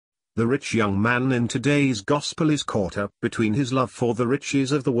The rich young man in today's gospel is caught up between his love for the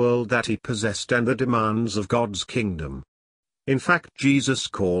riches of the world that he possessed and the demands of God's kingdom. In fact, Jesus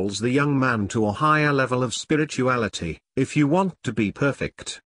calls the young man to a higher level of spirituality. If you want to be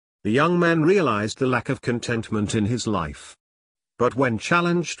perfect. The young man realized the lack of contentment in his life. But when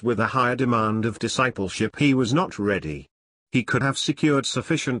challenged with a higher demand of discipleship, he was not ready. He could have secured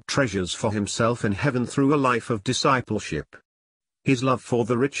sufficient treasures for himself in heaven through a life of discipleship. His love for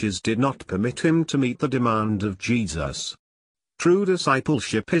the riches did not permit him to meet the demand of Jesus. True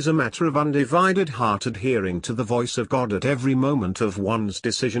discipleship is a matter of undivided heart adhering to the voice of God at every moment of one's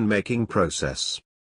decision-making process.